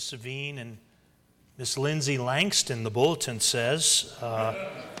Savine and Miss Lindsay Langston, the bulletin says. I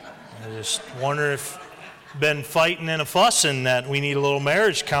just wonder if been fighting and a fussing that we need a little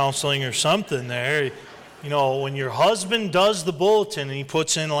marriage counseling or something there. You know, when your husband does the bulletin and he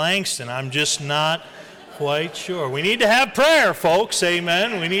puts in Langston, I'm just not quite sure. We need to have prayer, folks,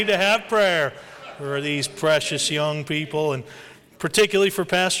 amen. We need to have prayer for these precious young people, and particularly for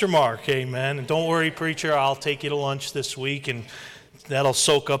Pastor Mark, amen. And don't worry, preacher, I'll take you to lunch this week, and that'll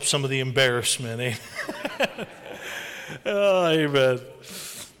soak up some of the embarrassment, amen. Oh, amen.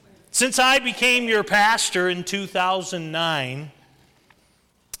 Since I became your pastor in 2009,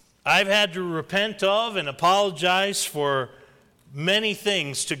 I've had to repent of and apologize for many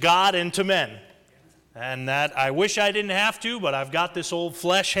things to God and to men. And that I wish I didn't have to, but I've got this old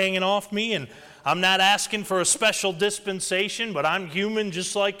flesh hanging off me, and I'm not asking for a special dispensation, but I'm human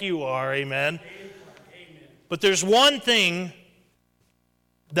just like you are, amen? But there's one thing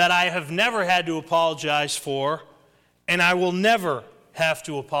that I have never had to apologize for, and I will never have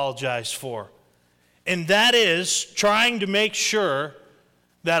to apologize for. And that is trying to make sure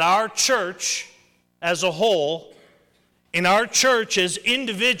that our church as a whole, and our church as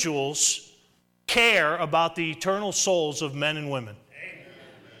individuals, care about the eternal souls of men and women. Amen.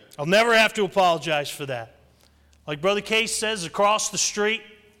 I'll never have to apologize for that. Like Brother Case says, across the street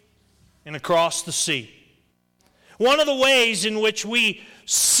and across the sea. One of the ways in which we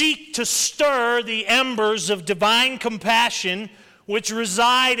seek to stir the embers of divine compassion which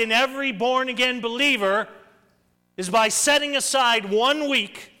reside in every born-again believer is by setting aside 1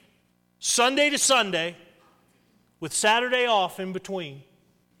 week, Sunday to Sunday, with Saturday off in between.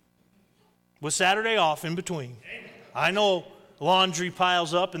 I know laundry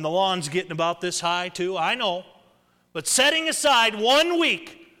piles up and the lawn's getting about this high too. I know. But setting aside 1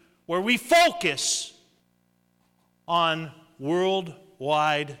 week where we focus on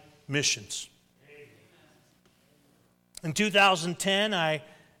worldwide missions. In 2010, I,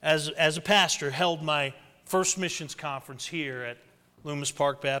 as a pastor, held my first missions conference here at Loomis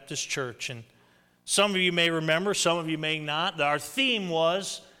Park Baptist Church. And some of you may remember, some of you may not. Our theme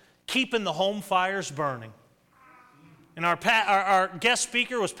was keeping the home fires burning. And our guest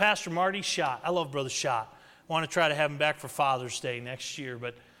speaker was Pastor Marty Schott. I love Brother Schott. I want to try to have him back for Father's Day next year.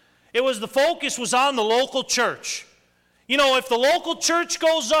 But the focus was on the local church. You know, if the local church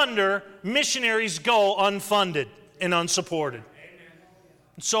goes under, missionaries go unfunded and unsupported.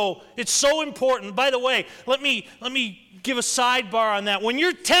 And so it's so important. By the way, let me give a sidebar on that. When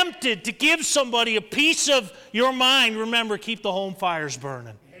you're tempted to give somebody a piece of your mind, remember, keep the home fires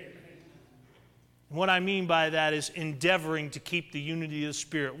burning. And what I mean by that is endeavoring to keep the unity of the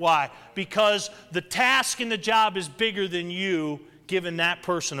Spirit. Why? Because the task and the job is bigger than you giving that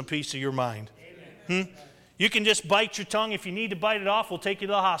person a piece of your mind. You can just bite your tongue. If you need to bite it off, we'll take you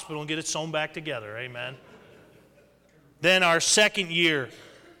to the hospital and get it sewn back together. Amen. Then our second year,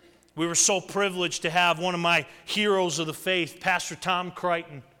 we were so privileged to have one of my heroes of the faith, Pastor Tom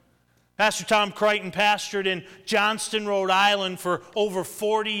Crichton. Pastor Tom Crichton pastored in Johnston, Rhode Island for over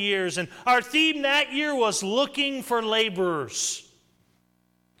 40 years. And our theme that year was looking for laborers.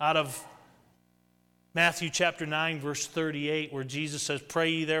 Out of Matthew chapter 9, verse 38, where Jesus says, "Pray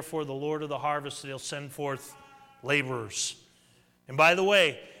ye therefore the Lord of the harvest that he'll send forth laborers." And by the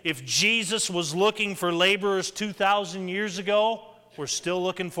way, if Jesus was looking for laborers 2,000 years ago, we're still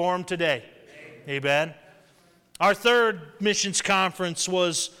looking for them today. Amen. Our third missions conference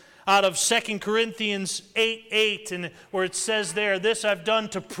was out of 2 Corinthians 8:8, and where it says there, "This I've done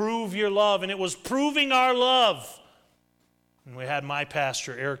to prove your love," and it was proving our love. And we had my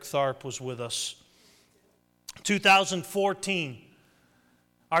pastor, Eric Tharp, was with us. 2014,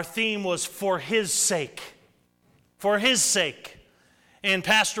 our theme was for his sake. For his sake. And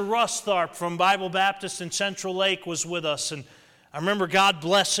Pastor Russ Tharp from Bible Baptist in Central Lake was with us, and I remember God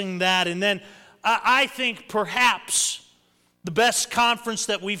blessing that. And then I think perhaps the best conference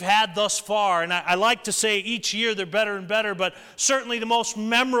that we've had thus far, and I like to say each year they're better and better, but certainly the most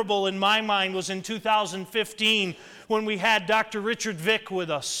memorable in my mind was in 2015 when we had Dr. Richard Vick with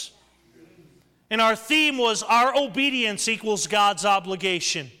us. And our theme was our obedience equals God's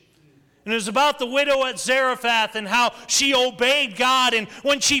obligation. And it was about the widow at Zarephath and how she obeyed God. And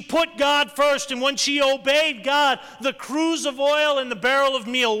when she put God first and when she obeyed God, the cruse of oil and the barrel of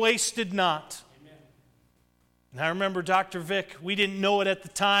meal wasted not. Amen. And I remember Dr. Vick, we didn't know it at the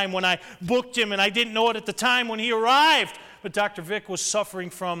time when I booked him, and I didn't know it at the time when he arrived. But Dr. Vick was suffering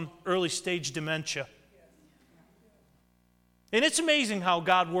from early stage dementia. And it's amazing how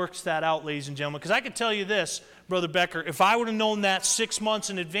God works that out, ladies and gentlemen, because I can tell you this, Brother Becker, if I would have known that 6 months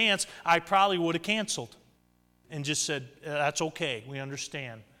in advance, I probably would have canceled and just said, that's okay, we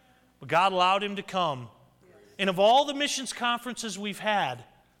understand. But God allowed him to come. And of all the missions conferences we've had,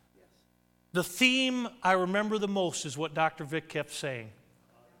 the theme I remember the most is what Dr. Vic kept saying.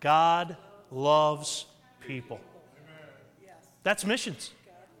 God loves people. That's missions.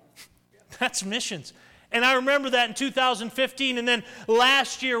 That's missions. And I remember that in 2015. And then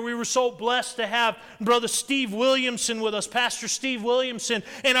last year we were so blessed to have Brother Steve Williamson with us, Pastor Steve Williamson.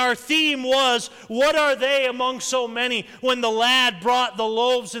 And our theme was, what are they among so many, when the lad brought the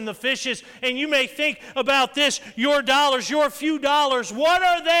loaves and the fishes? And you may think about this, your dollars, your few dollars, what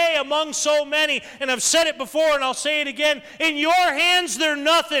are they among so many? And I've said it before and I'll say it again. In your hands they're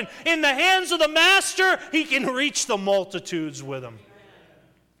nothing. In the hands of the Master, he can reach the multitudes with them.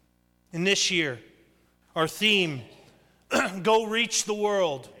 And this year, our theme, go reach the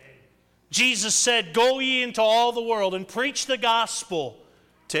world. Jesus said, go ye into all the world and preach the gospel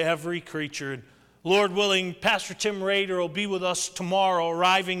to every creature. And Lord willing, Pastor Tim Rader will be with us tomorrow,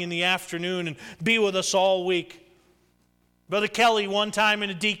 arriving in the afternoon, and be with us all week. Brother Kelly, one time in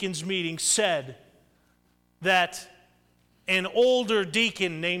a deacon's meeting, said that an older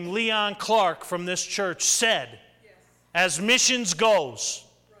deacon named Leon Clark from this church said, as missions goes,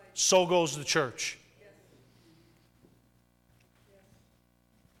 so goes the church.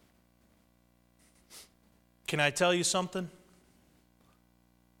 Can I tell you something?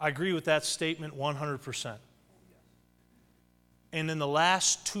 I agree with that statement 100%. And in the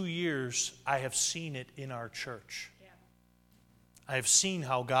last 2 years, I have seen it in our church. I have seen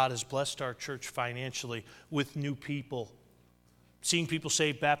how God has blessed our church financially with new people. Seeing people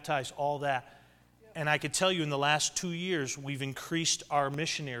saved, baptized, all that. And I could tell you in the last 2 years, we've increased our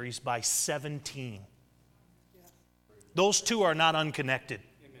missionaries by 17. Those two are not unconnected.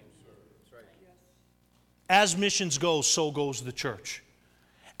 As missions go, so goes the church.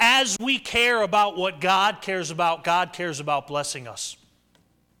 As we care about what God cares about blessing us.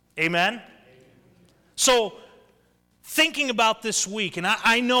 Amen? So, thinking about this week, and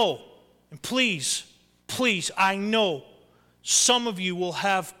I know, and please, I know some of you will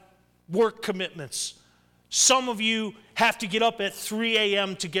have work commitments. Some of you have to get up at 3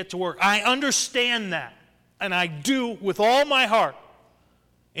 a.m. to get to work. I understand that, and I do with all my heart.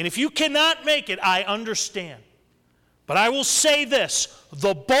 And if you cannot make it, I understand. But I will say this,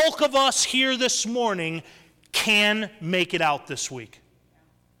 the bulk of us here this morning can make it out this week.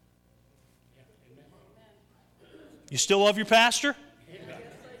 You still love your pastor?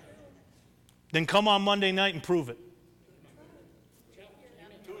 Then come on Monday night and prove it.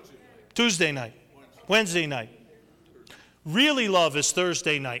 Tuesday night, Wednesday night. Really love is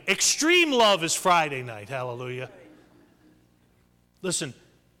Thursday night. Extreme love is Friday night. Hallelujah. Listen,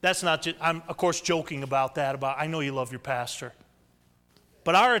 that's not just, I'm of course joking about that, I know you love your pastor.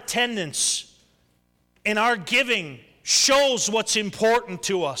 But our attendance and our giving shows what's important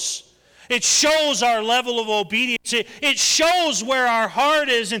to us. It shows our level of obedience. It shows where our heart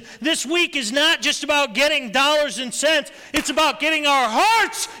is. And this week is not just about getting dollars and cents. It's about getting our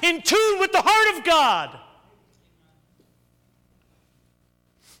hearts in tune with the heart of God.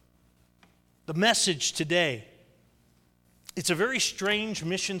 The message today, it's a very strange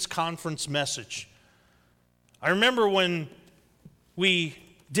missions conference message. I remember when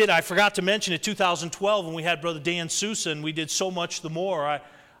I forgot to mention it, 2012, when we had Brother Dan Sousa and we did So Much the More.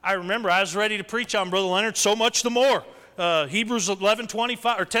 I remember I was ready to preach on Brother Leonard, So Much the More. Hebrews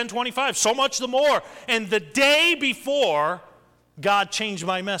 11:25 or 10:25, so much the more. And the day before, God changed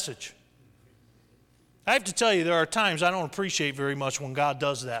my message. I have to tell you, there are times I don't appreciate very much when God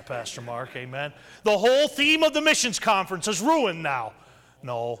does that, Pastor Mark, amen. The whole theme of the missions conference is ruined now.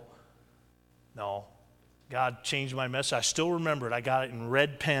 No. God changed my message. I still remember it. I got it in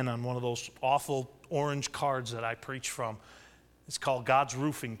red pen on one of those awful orange cards that I preach from. It's called God's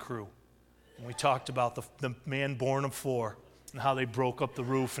Roofing Crew. And we talked about the man born of 4 and how they broke up the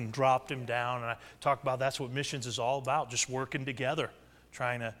roof and dropped him down. And I talked about that's what missions is all about, just working together,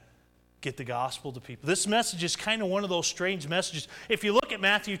 trying to get the gospel to people. This message is kind of one of those strange messages. If you look at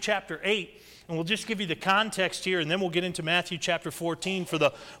Matthew chapter 8, and we'll just give you the context here, and then we'll get into Matthew chapter 14 for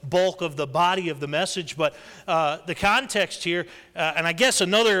the bulk of the body of the message. But the context here, and I guess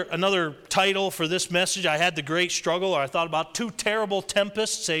another title for this message, I had the great struggle, or I thought about 2 terrible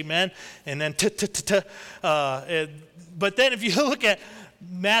tempests, amen, and then but then if you look at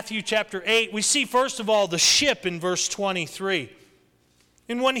Matthew chapter 8, we see first of all the ship in verse 23.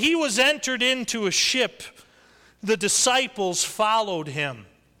 And when he was entered into a ship, the disciples followed him.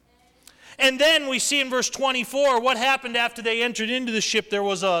 And then we see in verse 24, what happened after they entered into the ship? There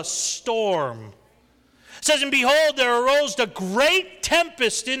was a storm. It says, and behold, there arose a great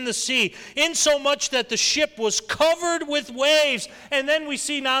tempest in the sea, insomuch that the ship was covered with waves. And then we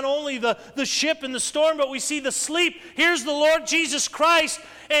see not only the ship and the storm, but we see the sleep. Here's the Lord Jesus Christ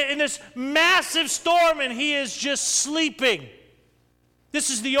in this massive storm, and he is just sleeping. This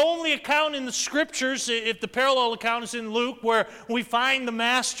is the only account in the Scriptures, if the parallel account is in Luke, where we find the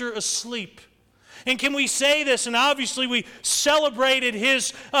Master asleep. And can we say this? And obviously we celebrated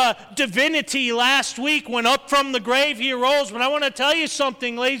his divinity last week when up from the grave he arose. But I want to tell you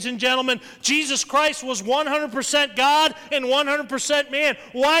something, ladies and gentlemen. Jesus Christ was 100% God and 100% man.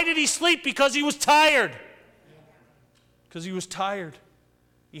 Why did he sleep? Because he was tired. Because he was tired.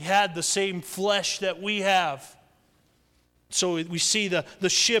 He had the same flesh that we have. So we see the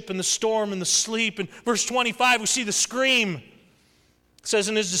ship and the storm and the sleep. In verse 25, we see the scream. It says,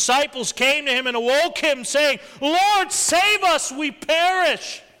 and his disciples came to him and awoke him, saying, Lord, save us, we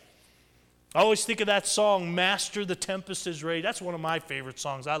perish. I always think of that song, Master, the Tempest is Raged. That's one of my favorite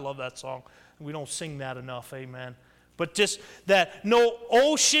songs. I love that song. We don't sing that enough, amen. But just that no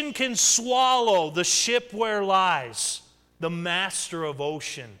ocean can swallow the ship where lies the Master of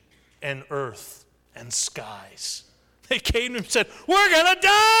ocean and earth and skies. They came to him and said, we're going to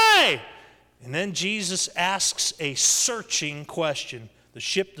die. And then Jesus asks a searching question. The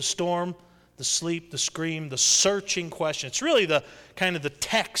ship, the storm, the sleep, the scream, the searching question. It's really the kind of the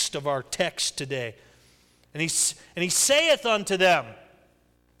text of our text today. And he saith unto them,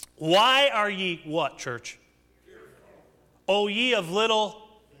 why are ye what, church? O ye of little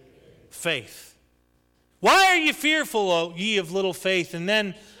faith. Why are ye fearful, O ye of little faith? And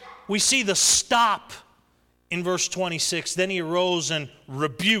then we see the stop in verse 26. Then he arose and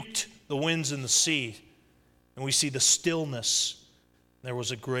rebuked the winds and the sea. And we see the stillness. There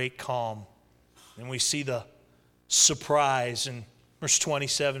was a great calm. And we see the surprise in verse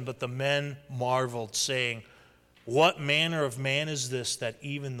 27. But the men marveled, saying, what manner of man is this, that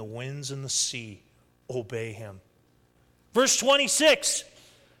even the winds and the sea obey him? Verse 26.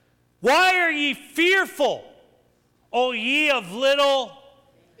 Why are ye fearful, O ye of little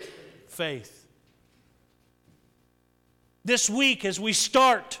faith? This week, as we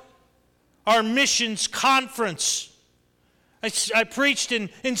start our missions conference, I preached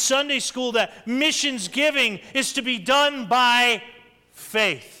in Sunday school that missions giving is to be done by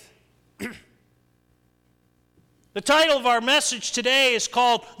faith. The title of our message today is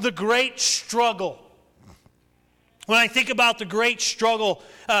called The Great Struggle. When I think about the great struggle,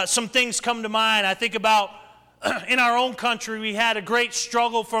 some things come to mind. I think about in our own country, we had a great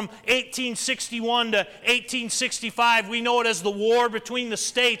struggle from 1861 to 1865. We know it as the war between the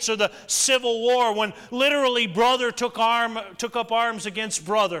states, or the Civil War, when literally brother took up arms against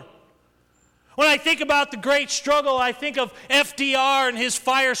brother. When I think about the great struggle, I think of FDR and his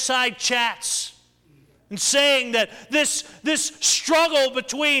fireside chats, and saying that this struggle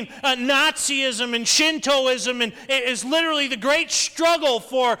between Nazism and Shintoism is literally the great struggle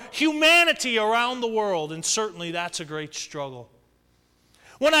for humanity around the world. And certainly that's a great struggle.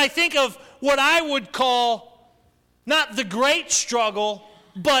 When I think of what I would call not the great struggle,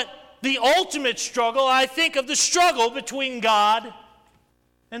 but the ultimate struggle, I think of the struggle between God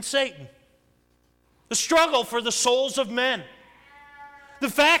and Satan. The struggle for the souls of men. The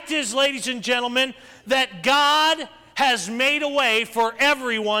fact is, ladies and gentlemen, that God has made a way for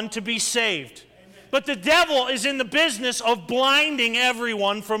everyone to be saved. Amen. But the devil is in the business of blinding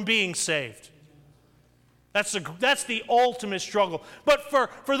everyone from being saved. That's the ultimate struggle. But for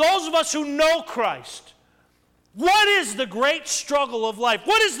those of us who know Christ, what is the great struggle of life?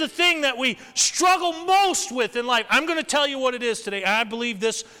 What is the thing that we struggle most with in life? I'm going to tell you what it is today. I believe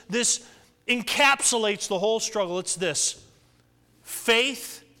this encapsulates the whole struggle. It's this: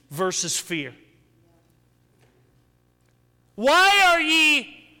 faith versus fear. Why are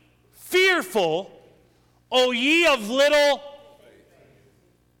ye fearful, O ye of little faith?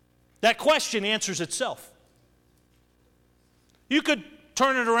 That question answers itself. You could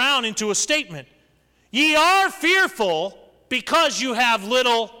turn it around into a statement. Ye are fearful because you have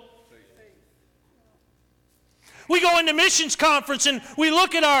little faith. We go into missions conference and we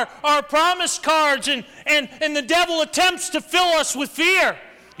look at our promise cards and the devil attempts to fill us with fear.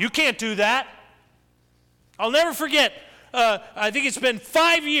 You can't do that. I'll never forget, I think it's been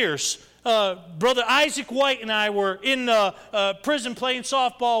 5 years, Brother Isaac White and I were in prison playing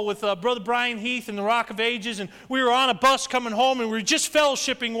softball with Brother Brian Heath in the Rock of Ages, and we were on a bus coming home, and we were just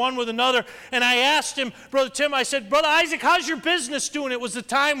fellowshipping one with another, and I asked him, Brother Tim, I said, Brother Isaac, how's your business doing? It was the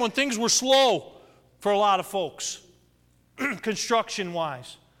time when things were slow for a lot of folks,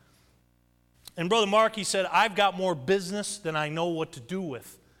 construction-wise. And Brother Mark, he said, I've got more business than I know what to do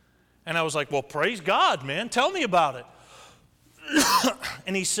with. And I was like, well, praise God, man. Tell me about it.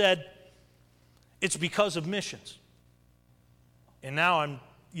 And he said, it's because of missions. And now I'm,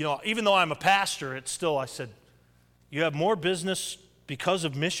 even though I'm a pastor, it's still, I said, you have more business because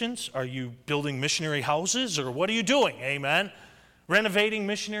of missions? Are you building missionary houses, or what are you doing? Amen. Renovating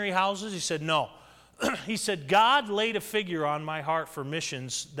missionary houses? He said, no. He said, God laid a figure on my heart for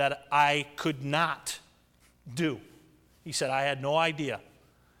missions that I could not do. He said, I had no idea.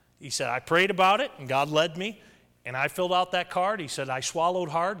 He said, I prayed about it, and God led me, and I filled out that card. He said, I swallowed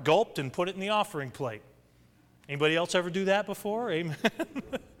hard, gulped, and put it in the offering plate. Anybody else ever do that before? Amen.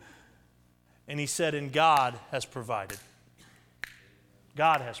 And he said, and God has provided.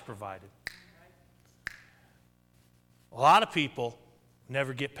 God has provided. A lot of people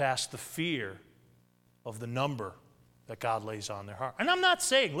never get past the fear of the number that God lays on their heart. And I'm not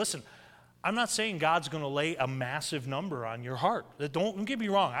saying God's going to lay a massive number on your heart. Don't get me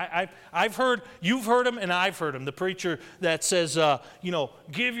wrong. I've heard, you've heard him, and I've heard him. The preacher that says,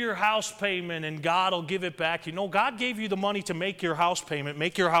 give your house payment and God will give it back. God gave you the money to make your house payment.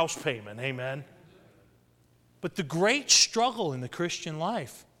 Make your house payment. Amen. But the great struggle in the Christian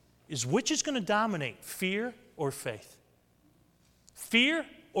life is which is going to dominate, fear or faith? Fear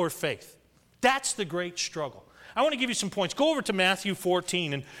or faith? That's the great struggle. I want to give you some points. Go over to Matthew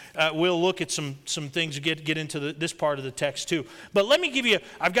 14, and we'll look at some things to get into this part of the text too. But let me give you,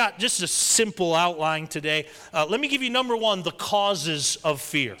 I've got just a simple outline today. Let me give you, number one, the causes of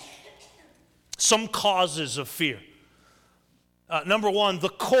fear. Some causes of fear. Number one, the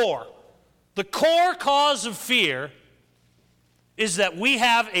core. The core cause of fear is that we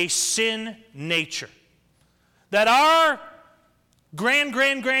have a sin nature. That our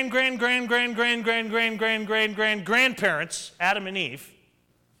grandparents, Adam and Eve,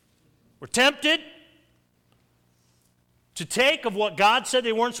 were tempted to take of what God said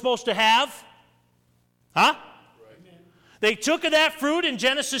they weren't supposed to have. Huh? They took of that fruit in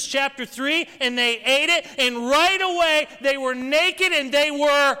Genesis chapter 3, and they ate it, and right away they were naked and they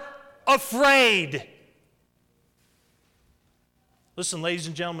were afraid. Listen, ladies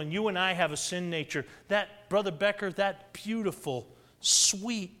and gentlemen, you and I have a sin nature. That, Brother Becker, that beautiful,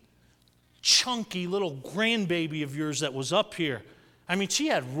 sweet, chunky little grandbaby of yours that was up here. I mean, she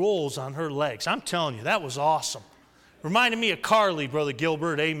had rolls on her legs. I'm telling you, that was awesome. Reminded me of Carly, Brother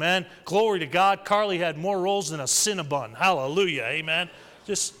Gilbert, amen. Glory to God. Carly had more rolls than a Cinnabon. Hallelujah, amen.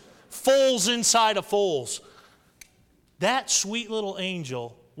 Just foals inside of foals. That sweet little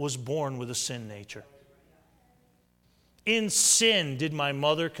angel was born with a sin nature. In sin did my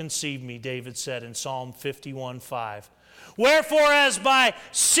mother conceive me, David said in Psalm 51:5. Wherefore as by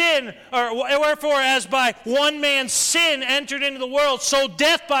one man's sin entered into the world, so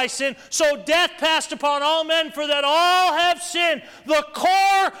death by sin, so death passed upon all men, for that all have sinned. The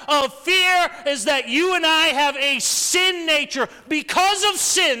core of fear is that you and I have a sin nature. Because of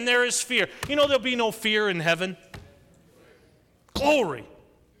sin, there is fear. You know there'll be no fear in heaven. Glory.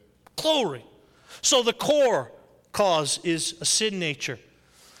 Glory. So the core cause is a sin nature.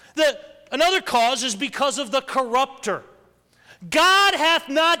 Another cause is because of the corrupter. God hath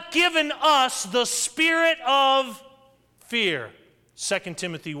not given us the spirit of fear. 2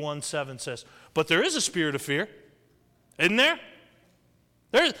 Timothy 1:7 says. But there is a spirit of fear. Isn't there?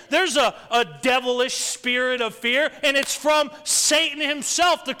 There's a devilish spirit of fear, and it's from Satan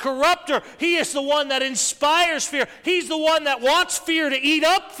himself, the corrupter. He is the one that inspires fear. He's the one that wants fear to eat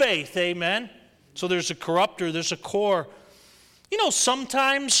up faith. Amen? So there's a corrupter, there's a core. You know,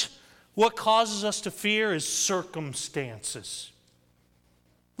 sometimes what causes us to fear is circumstances.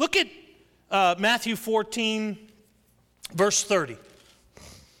 Look at Matthew 14, verse 30.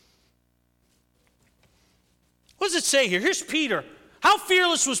 What does it say here? Here's Peter. How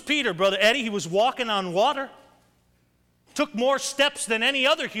fearless was Peter, Brother Eddie? He was walking on water. Took more steps than any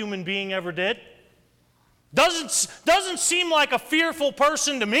other human being ever did. Doesn't seem like a fearful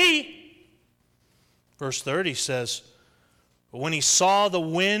person to me. Verse 30 says, but when he saw the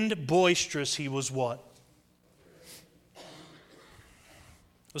wind boisterous, he was what?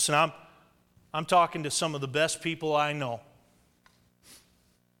 Listen, I'm talking to some of the best people I know.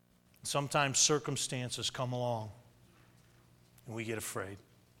 Sometimes circumstances come along and we get afraid.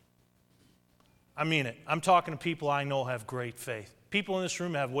 I mean it. I'm talking to people I know have great faith. People in this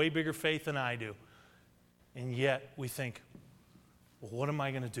room have way bigger faith than I do. And yet we think, well, what am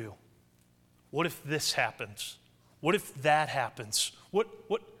I going to do? What if this happens? What if that happens? What?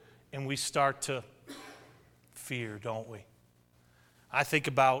 And we start to fear, don't we? I think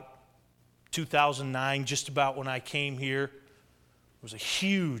about 2009, just about when I came here, there was a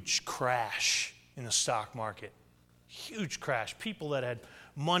huge crash in the stock market. Huge crash. People that had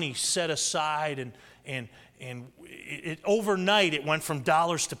money set aside, and overnight it went from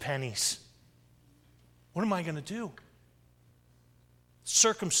dollars to pennies. What am I going to do?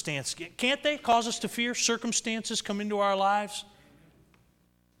 Circumstance, can't they cause us to fear? Circumstances come into our lives.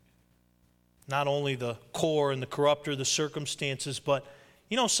 Not only the core and the corrupter, the circumstances, but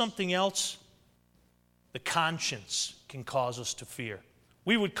you know something else? The conscience can cause us to fear.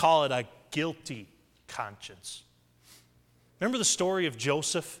 We would call it a guilty conscience. Remember the story of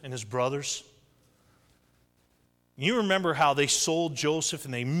Joseph and his brothers? You remember how they sold Joseph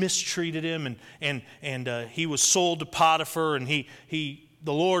and they mistreated him, and he was sold to Potiphar, and the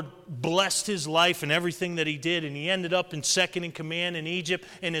Lord blessed his life and everything that he did, and he ended up in second in command in Egypt,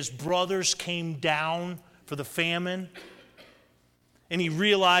 and his brothers came down for the famine. And he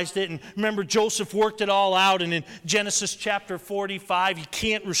realized it. And remember, Joseph worked it all out. And in Genesis chapter 45, he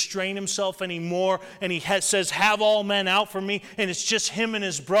can't restrain himself anymore. And he says, have all men out for me. And it's just him and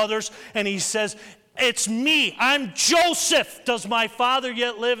his brothers. And he says, it's me. I'm Joseph. Does my father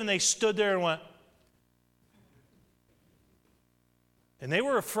yet live? And they stood there and went. And they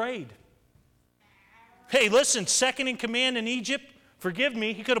were afraid. Hey, listen, second in command in Egypt, forgive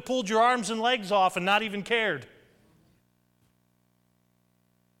me, he could have pulled your arms and legs off and not even cared.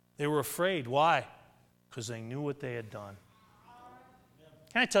 They were afraid. Why? Because they knew what they had done.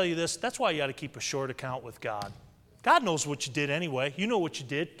 Can I tell you this? That's why you got to keep a short account with God. God knows what you did anyway. You know what you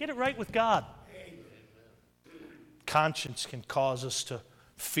did. Get it right with God. Conscience can cause us to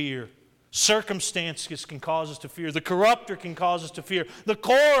fear. Circumstances can cause us to fear. The corrupter can cause us to fear. The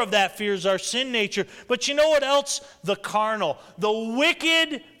core of that fear is our sin nature. But you know what else? The carnal. The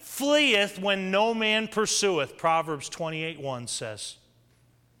wicked fleeth when no man pursueth. Proverbs 28:1 says.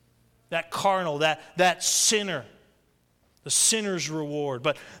 That carnal, that sinner, the sinner's reward.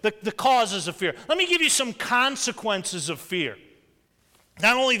 But the causes of fear. Let me give you some consequences of fear.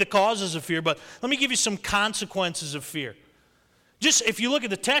 Not only the causes of fear, but let me give you some consequences of fear. Just if you look at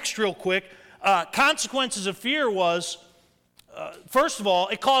the text real quick, consequences of fear was, first of all,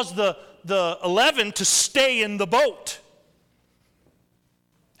 it caused the 11 to stay in the boat.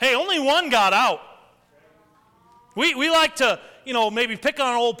 Hey, only one got out. We like to, maybe pick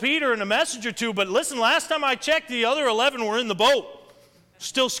on old Peter in a message or two, but listen, last time I checked, the other 11 were in the boat,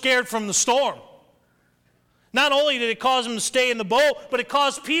 still scared from the storm. Not only did it cause him to stay in the boat, but it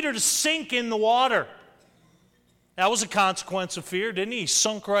caused Peter to sink in the water. That was a consequence of fear, didn't he? He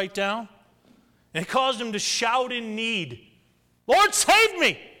sunk right down. And it caused him to shout in need, Lord, save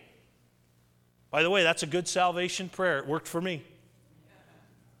me! By the way, that's a good salvation prayer. It worked for me.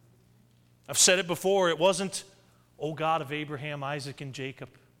 I've said it before. It wasn't, O God of Abraham, Isaac, and Jacob,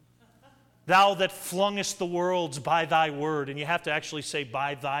 thou that flungest the worlds by thy word. And you have to actually say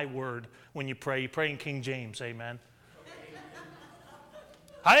by thy word when you pray. You pray in King James, amen.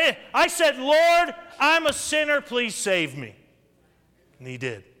 I said, Lord, I'm a sinner, please save me. And he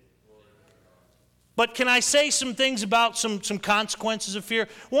did. But can I say some things about some consequences of fear?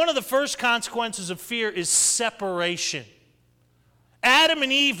 One of the first consequences of fear is separation. Adam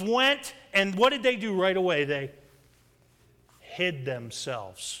and Eve went, and what did they do right away? They hid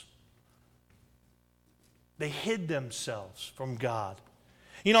themselves. They hid themselves from God.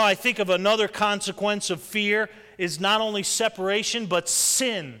 I think of another consequence of fear is not only separation, but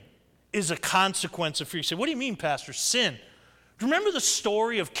sin is a consequence of fear. You say, what do you mean, Pastor? Sin. Remember the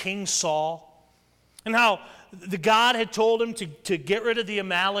story of King Saul? And how the God had told him to get rid of the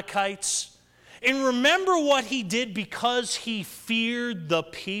Amalekites? And remember what he did because he feared the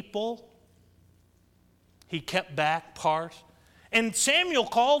people? He kept back part. And Samuel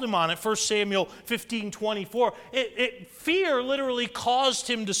called him on it, 1 Samuel 15:24. Fear literally caused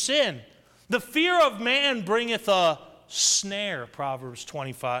him to sin. The fear of man bringeth a snare, Proverbs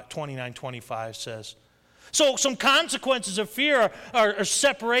 29:25 says. So some consequences of fear are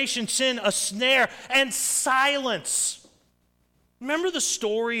separation, sin, a snare, and silence. Remember the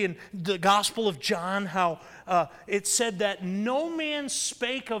story in the Gospel of John, how it said that no man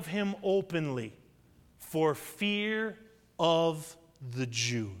spake of him openly for fear of the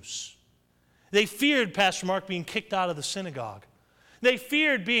Jews. They feared, Pastor Mark, being kicked out of the synagogue. They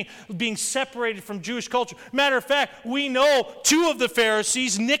feared being separated from Jewish culture. Matter of fact, we know two of the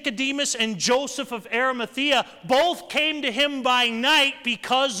Pharisees, Nicodemus and Joseph of Arimathea, both came to him by night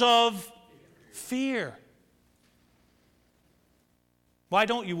because of fear. Why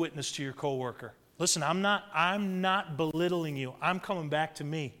don't you witness to your coworker? Listen, I'm not belittling you. I'm coming back to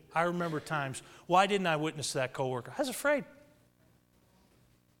me. I remember times. Why didn't I witness to that coworker? I was afraid.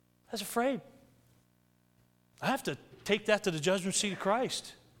 I was afraid. I have to take that to the judgment seat of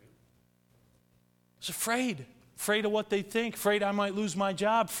Christ. I was afraid. Afraid of what they think. Afraid I might lose my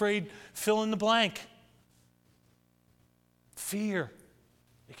job. Afraid fill in the blank. Fear.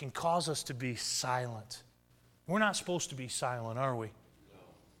 It can cause us to be silent. We're not supposed to be silent, are we?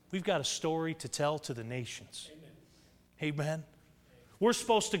 We've got a story to tell to the nations. Amen. We're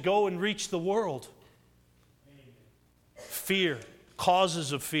supposed to go and reach the world. Fear.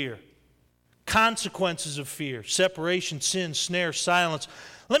 Causes of fear. Consequences of fear. Separation, sin, snare, silence.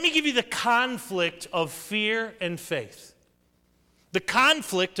 Let me give you the conflict of fear and faith. The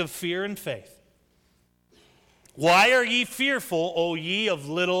conflict of fear and faith. Why are ye fearful, O ye of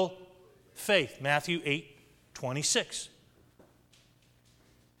little faith? Matthew 8:26.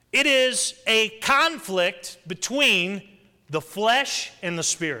 It is a conflict between the flesh and the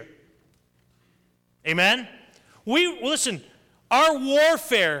spirit. Amen? Listen, our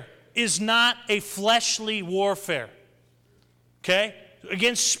warfare is not a fleshly warfare. Okay?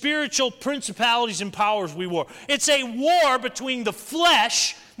 Against spiritual principalities and powers we war. It's a war between the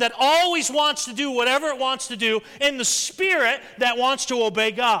flesh that always wants to do whatever it wants to do and the spirit that wants to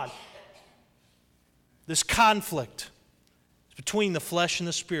obey God. This conflict is between the flesh and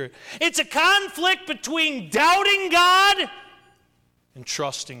the spirit. It's a conflict between doubting God and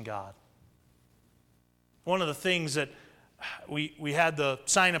trusting God. One of the things that we had the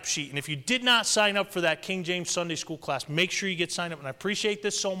sign-up sheet, and if you did not sign up for that King James Sunday School class, make sure you get signed up. And I appreciate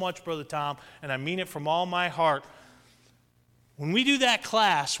this so much, Brother Tom, and I mean it from all my heart. When we do that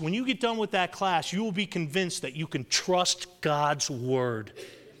class, when you get done with that class, you will be convinced that you can trust God's Word.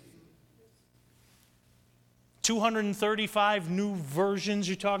 235 new versions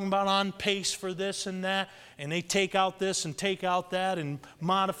you're talking about on pace for this and that, and they take out this and take out that and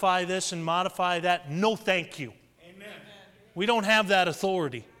modify this and modify that. No, thank you. We don't have that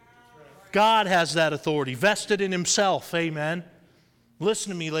authority. God has that authority, vested in Himself. Amen.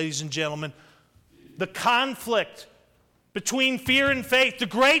 Listen to me, ladies and gentlemen. The conflict between fear and faith, the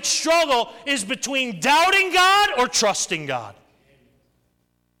great struggle is between doubting God or trusting God.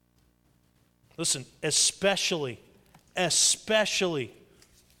 Listen, especially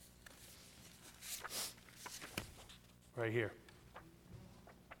right here.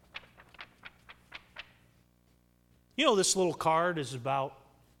 You know, this little card is about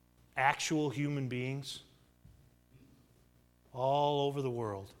actual human beings all over the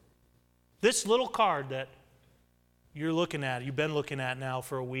world. This little card that you're looking at, you've been looking at now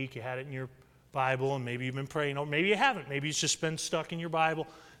for a week, you had it in your Bible, and maybe you've been praying, or maybe you haven't. Maybe it's just been stuck in your Bible.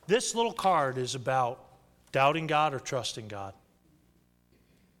 This little card is about doubting God or trusting God.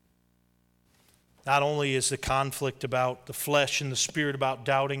 Not only is the conflict about the flesh and the spirit about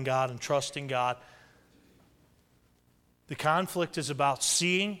doubting God and trusting God, the conflict is about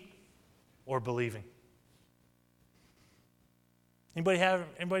seeing or believing. Anybody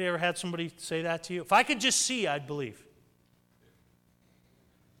ever had somebody say that to you? If I could just see, I'd believe.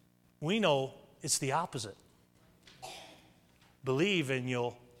 We know it's the opposite. Believe and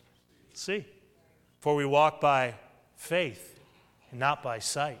you'll see. For we walk by faith and not by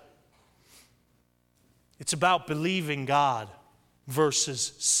sight. It's about believing God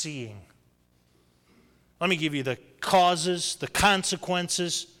versus seeing. Let me give you the causes, the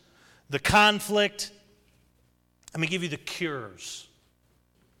consequences, the conflict. Let me give you the cures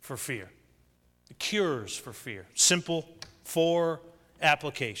for fear. The cures for fear. Simple 4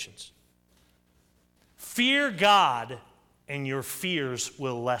 applications. Fear God and your fears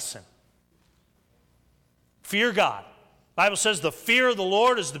will lessen. Fear God. The Bible says the fear of the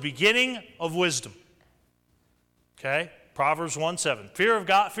Lord is the beginning of wisdom. Okay? Proverbs 1:7. Fear of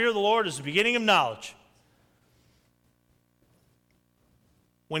God, fear of the Lord is the beginning of knowledge.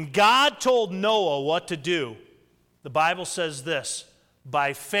 When God told Noah what to do, the Bible says this: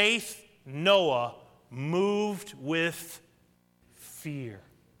 by faith, Noah moved with fear.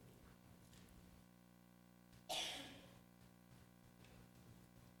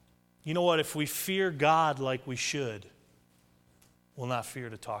 You know what? If we fear God like we should, we'll not fear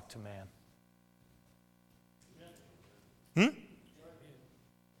to talk to man.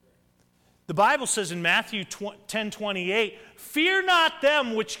 The Bible says in Matthew 10:28, fear not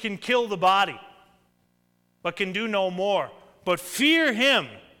them which can kill the body, but can do no more. But fear him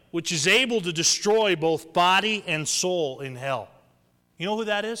which is able to destroy both body and soul in hell. You know who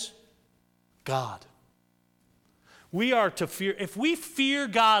that is? God. We are to fear. If we fear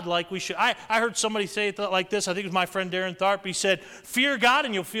God like we should. I heard somebody say it like this. I think it was my friend Darren Tharp. He said, fear God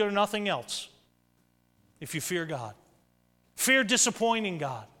and you'll fear nothing else. If you fear God. Fear disappointing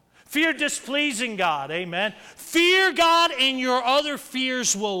God. Fear displeasing God. Amen. Fear God and your other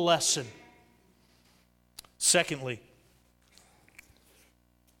fears will lessen. Secondly,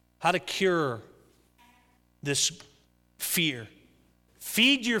 how to cure this fear.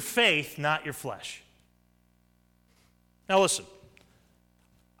 Feed your faith, not your flesh. Now listen,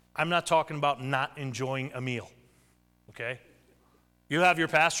 I'm not talking about not enjoying a meal, okay? You have your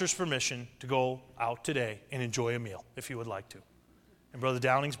pastor's permission to go out today and enjoy a meal if you would like to. And Brother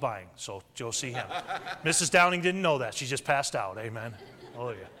Downing's buying, so go see him. Mrs. Downing didn't know that. She just passed out. Amen.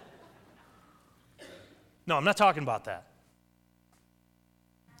 Hallelujah. No, I'm not talking about that.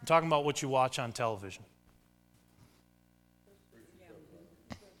 I'm talking about what you watch on television.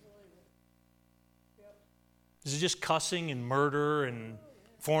 Is it just cussing and murder and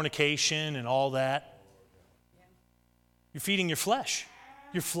fornication and all that? You're feeding your flesh.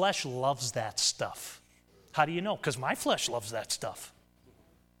 Your flesh loves that stuff. How do you know? Because my flesh loves that stuff.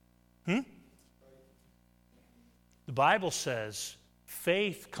 The Bible says,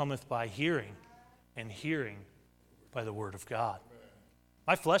 faith cometh by hearing, and hearing by the word of God.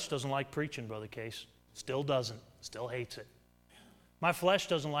 My flesh doesn't like preaching, Brother Case. Still doesn't. Still hates it. My flesh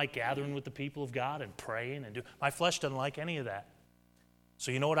doesn't like gathering with the people of God and praying and my flesh doesn't like any of that.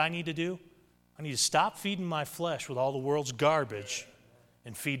 So you know what I need to do? I need to stop feeding my flesh with all the world's garbage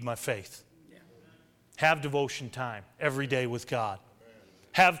and feed my faith. Have devotion time every day with God.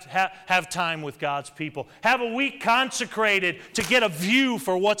 Have time with God's people. Have a week consecrated to get a view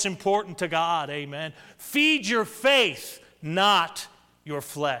for what's important to God. Amen. Feed your faith, not your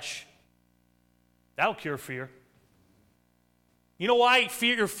flesh. That'll cure fear. You know why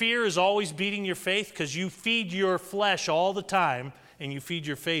your fear is always beating your faith? Because you feed your flesh all the time and you feed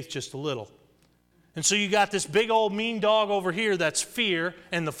your faith just a little. And so you got this big old mean dog over here that's fear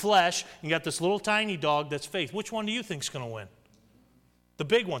and the flesh. And you got this little tiny dog that's faith. Which one do you think is going to win? The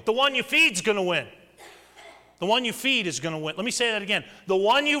big one. The one you feed is going to win. The one you feed is going to win. Let me say that again. The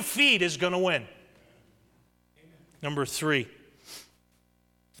one you feed is going to win. Amen. Number 3.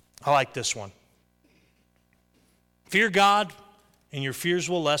 I like this one. Fear God, and your fears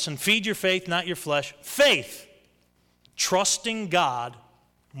will lessen. Feed your faith, not your flesh. Faith, trusting God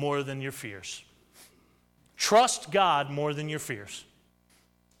more than your fears. Trust God more than your fears.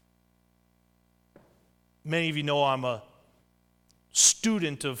 Many of you know I'm a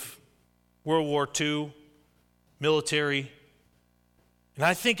student of World War II, military, and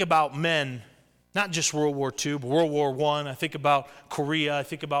I think about men, not just World War II, but World War I. I think about Korea. I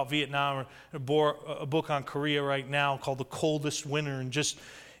think about Vietnam. I bought a book on Korea right now called The Coldest Winter, and just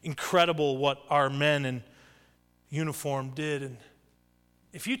incredible what our men in uniform did. And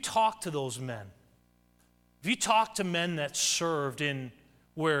if you talk to those men, if you talk to men that served in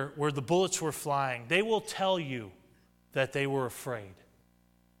where the bullets were flying, they will tell you that they were afraid.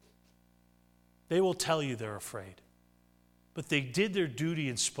 They will tell you they're afraid. But they did their duty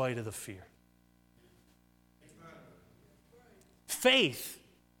in spite of the fear. Faith,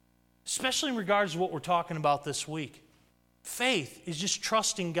 especially in regards to what we're talking about this week, faith is just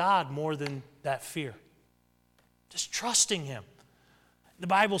trusting God more than that fear. Just trusting Him. The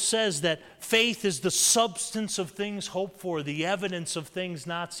Bible says that faith is the substance of things hoped for, the evidence of things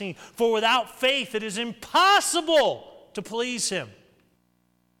not seen. For without faith, it is impossible to please Him.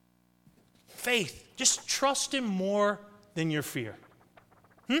 Faith, just trust Him more than your fear.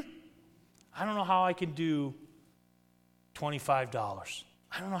 I don't know how I can do $25.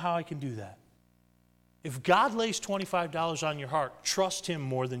 I don't know how I can do that. If God lays $25 on your heart, trust Him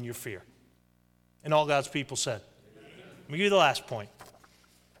more than your fear. And all God's people said. Let me give you the last point.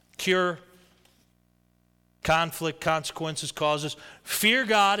 Cure, conflict, consequences, causes. Fear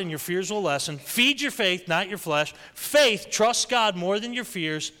God and your fears will lessen. Feed your faith, not your flesh. Faith, trust God more than your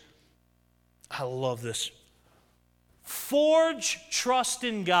fears. I love this. Forge trust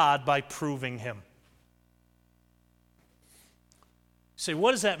in God by proving Him. You say,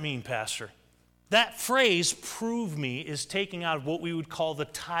 what does that mean, Pastor? That phrase, prove me, is taking out of what we would call the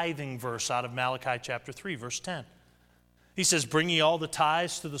tithing verse out of Malachi chapter 3, verse 10. He says, bring ye all the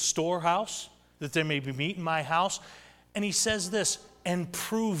tithes to the storehouse, that there may be meat in my house. And he says this, and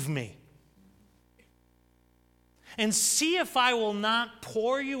prove me. And see if I will not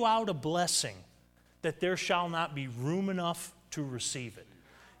pour you out a blessing, that there shall not be room enough to receive it.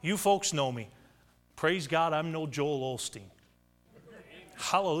 You folks know me. Praise God, I'm no Joel Osteen.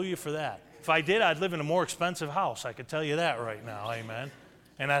 Hallelujah for that. If I did, I'd live in a more expensive house. I could tell you that right now, amen.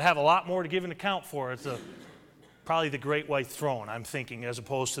 And I'd have a lot more to give an account for. It's probably the great white throne, I'm thinking, as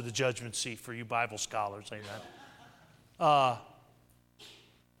opposed to the judgment seat for you Bible scholars, amen.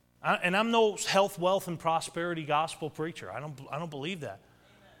 And I'm no health, wealth, and prosperity gospel preacher. I don't believe that.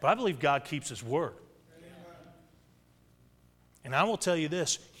 But I believe God keeps His word. And I will tell you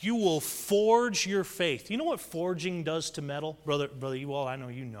this, you will forge your faith. You know what forging does to metal? Brother Ewald, I know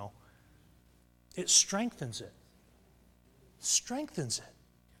you know. it strengthens it. Strengthens it.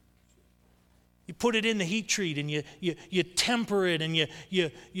 You put it in the heat treat and you temper it and it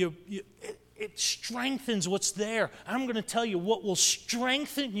strengthens what's there. I'm going to tell you what will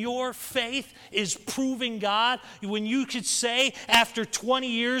strengthen your faith is proving God. When you could say after 20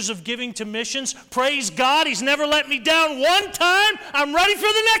 years of giving to missions, praise God, He's never let me down one time. I'm ready for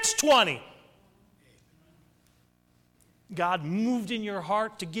the next 20. God moved in your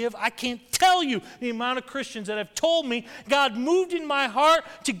heart to give. I can't tell you the amount of Christians that have told me, God moved in my heart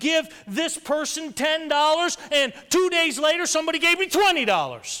to give this person $10, and 2 days later somebody gave me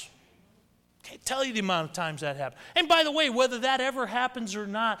 $20. Can't tell you the amount of times that happened. And by the way, whether that ever happens or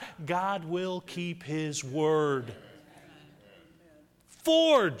not, God will keep His word.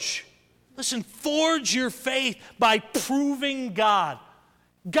 Forge your faith by proving God.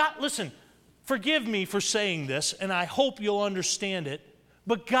 God, listen, forgive me for saying this, and I hope you'll understand it,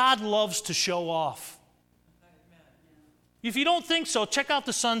 but God loves to show off. If you don't think so, check out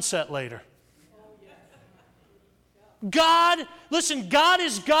the sunset later. God, listen, God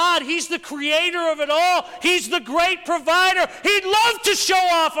is God. He's the creator of it all. He's the great provider. He'd love to show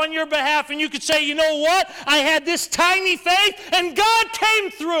off on your behalf, and you could say, you know what? I had this tiny faith, and God came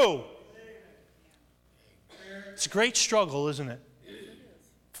through. It's a great struggle, isn't it?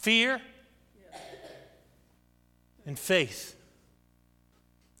 Fear and faith.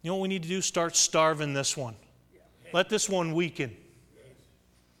 You know what we need to do? Start starving this one. Let this one weaken.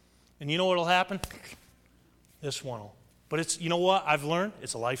 And you know what will happen? This one will. But it's, you know what I've learned?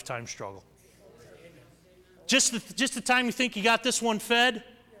 It's a lifetime struggle. Just the time you think you got this one fed,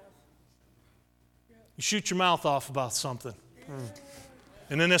 you shoot your mouth off about something.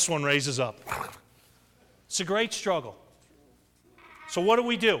 And then this one raises up. It's a great struggle. So what do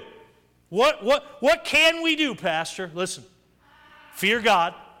we do? What can we do, Pastor? Listen, fear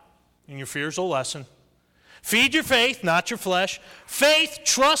God, and your fears will lessen. Feed your faith, not your flesh. Faith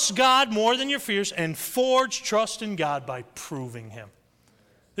trusts God more than your fears, and forge trust in God by proving Him.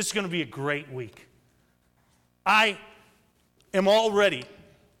 This is going to be a great week. I am already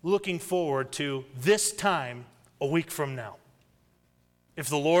looking forward to this time a week from now. If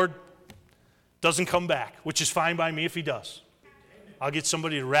the Lord doesn't come back, which is fine by me if He does. I'll get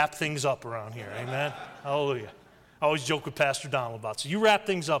somebody to wrap things up around here. Amen? Hallelujah. I always joke with Pastor Donald about, so you wrap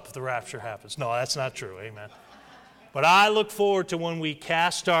things up if the rapture happens. No, that's not true. Amen. But I look forward to when we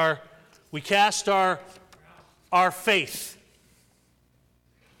cast our faith.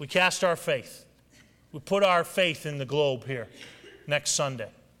 We cast our faith. We put our faith in the globe here next Sunday.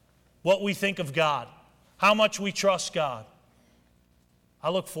 What we think of God. How much we trust God.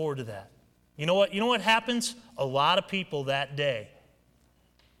 I look forward to that. You know what? You know what happens? A lot of people that day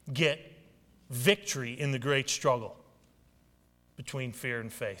get victory in the great struggle between fear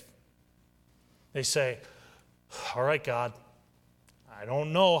and faith. They say, all right, God, I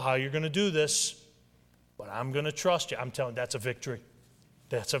don't know how you're going to do this, but I'm going to trust you. I'm telling you, that's a victory.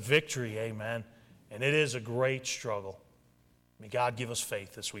 That's a victory, amen. And it is a great struggle. May God give us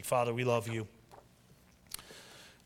faith this week. Father, we love you.